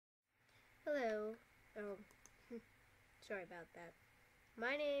Hello. Sorry about that.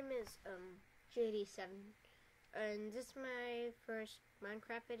 My name is JD7, and this is my first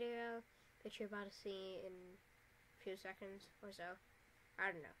Minecraft video that you're about to see in a few seconds or so.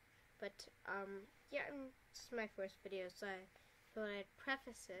 I don't know, but yeah, this is my first video, so I thought I'd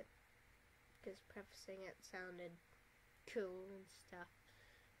preface it because prefacing it sounded cool and stuff.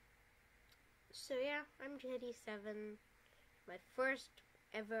 So yeah, I'm JD7. My first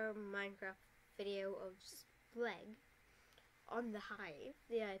ever Minecraft video of Splegg on the Hive.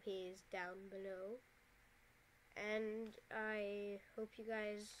 The IP is down below, and I hope you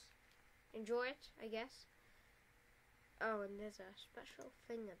guys enjoy it, I guess. Oh, and there's a special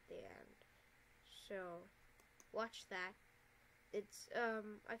thing at the end, so watch that. It's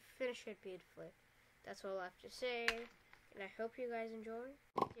I finished it beautifully. That's all I have to say, and I hope you guys enjoy.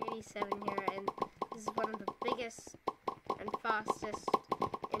 JD7 here, and this is one of the biggest and fastest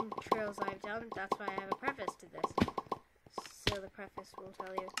intros I've done. That's why I have a preface to this. So the preface will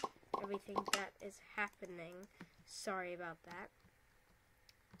tell you everything that is happening. Sorry about that.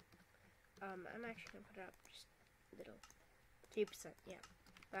 I'm actually gonna put it up just a little. 3%, yeah.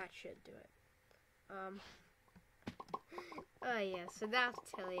 That should do it. Oh yeah, so that'll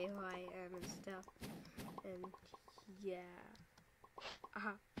tell you who I am and stuff. And yeah.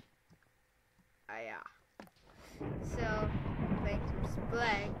 Yeah. So, thanks to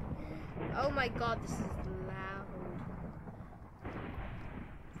Splegg. Oh my god, this is loud.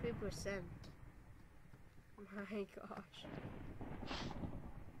 3%. My gosh.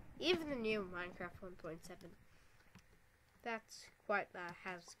 Even the new Minecraft 1.7. That's quite loud,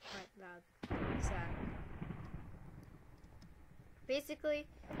 has quite loud sound. Basically,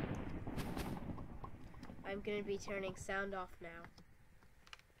 I'm gonna be turning sound off now.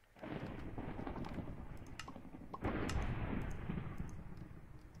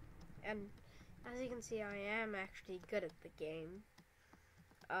 And as you can see, I am actually good at the game.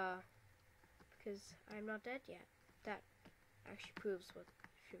 Because I'm not dead yet. That actually proves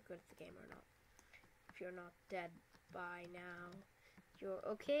if you're good at the game or not. If you're not dead by now, you're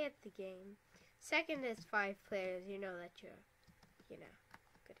okay at the game. Second is 5 players. You know that you're, good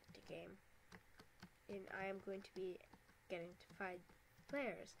at the game. And I am going to be getting to 5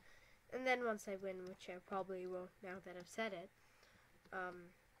 players. And then once I win, which I probably will now that I've said it,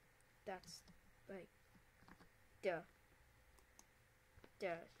 that's like, duh.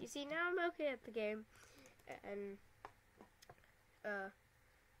 You see, now I'm okay at the game, and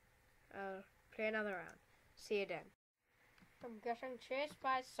I'll play another round. See you then. I'm getting chased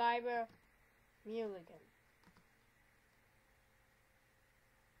by Cyber Mulligan.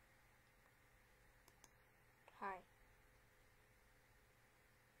 Hi.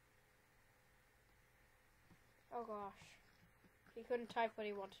 Oh gosh. He couldn't type what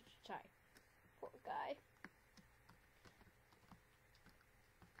he wanted to type. Poor guy.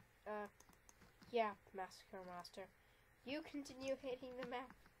 Yeah, Massacre Master. You continue hitting the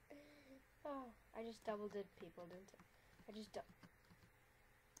map. Oh, I just double did people, didn't I?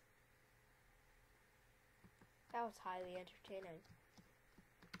 That was highly entertaining.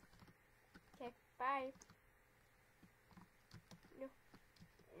 Okay, bye.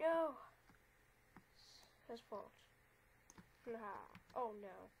 No. His fault. Oh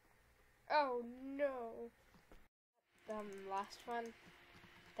no. Oh no. Last one.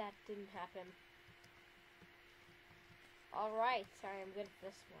 That didn't happen. Alright, sorry, I'm good at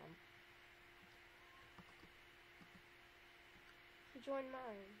this one. Join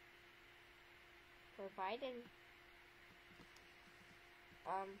mine. Providing.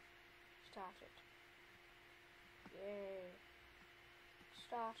 Started. Yay.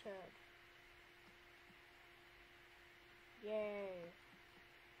 Started. Yay.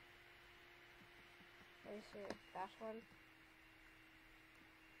 Let me see, that one.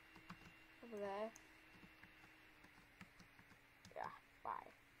 Over there. Yeah,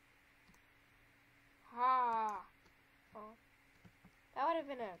 bye. Ha! Oh. That would have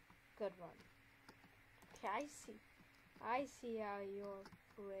been a good one. Okay, I see how you're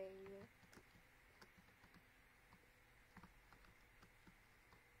playing.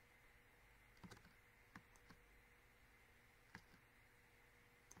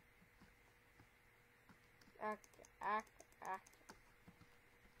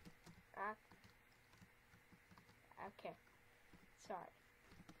 Okay. Sorry.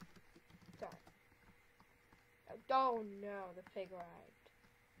 Oh no, the pig arrived.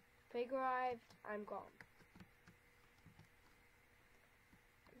 Pig arrived, I'm gone.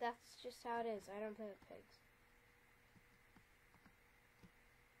 That's just how it is. I don't play with pigs.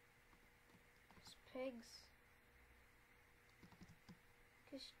 Pigs.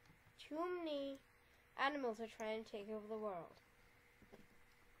 Because too many animals are trying to take over the world.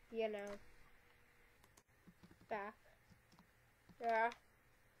 You know. Back. Yeah.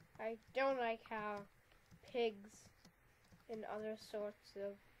 I don't like how pigs and other sorts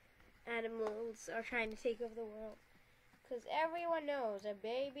of animals are trying to take over the world. Because everyone knows that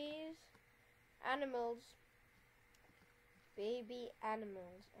baby animals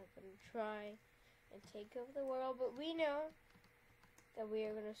are going to try and take over the world. But we know that we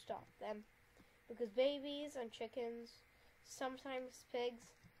are going to stop them. Because babies and chickens, sometimes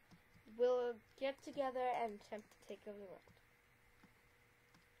pigs, will get together and attempt to take over the world.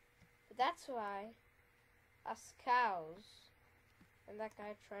 But that's why us cows and that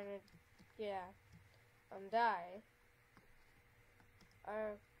guy trying to, die,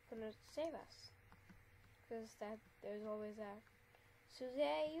 are gonna save us. Because there's always that.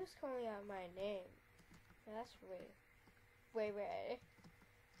 Suzanne, you was calling out my name. That's Ray. Ray.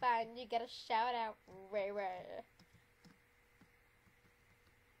 Fine, you gotta shout out Ray.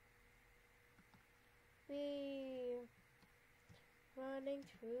 We running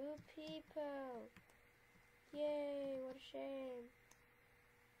through people. Yay, what a shame.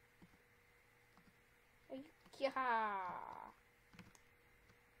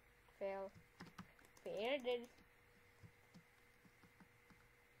 Fail. Failed.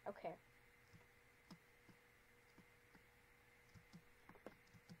 Okay.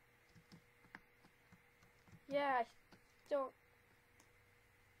 Yeah, don't.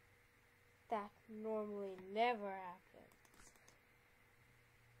 That normally never happens.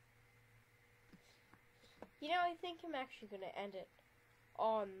 You know, I think I'm actually going to end it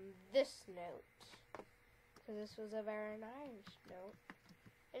on this note. Because this was a very nice note.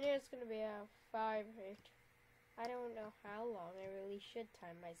 And it's going to be a 5 rate. I don't know how long. I really should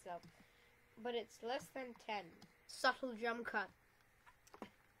time myself. But it's less than 10. Subtle jump cut.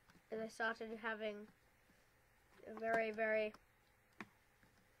 And I started having a very, very,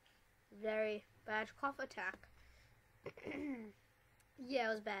 very bad cough attack. Yeah,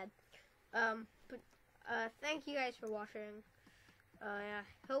 it was bad. But thank you guys for watching. I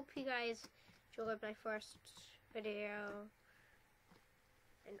hope you guys enjoyed my first video.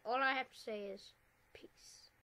 And all I have to say is peace.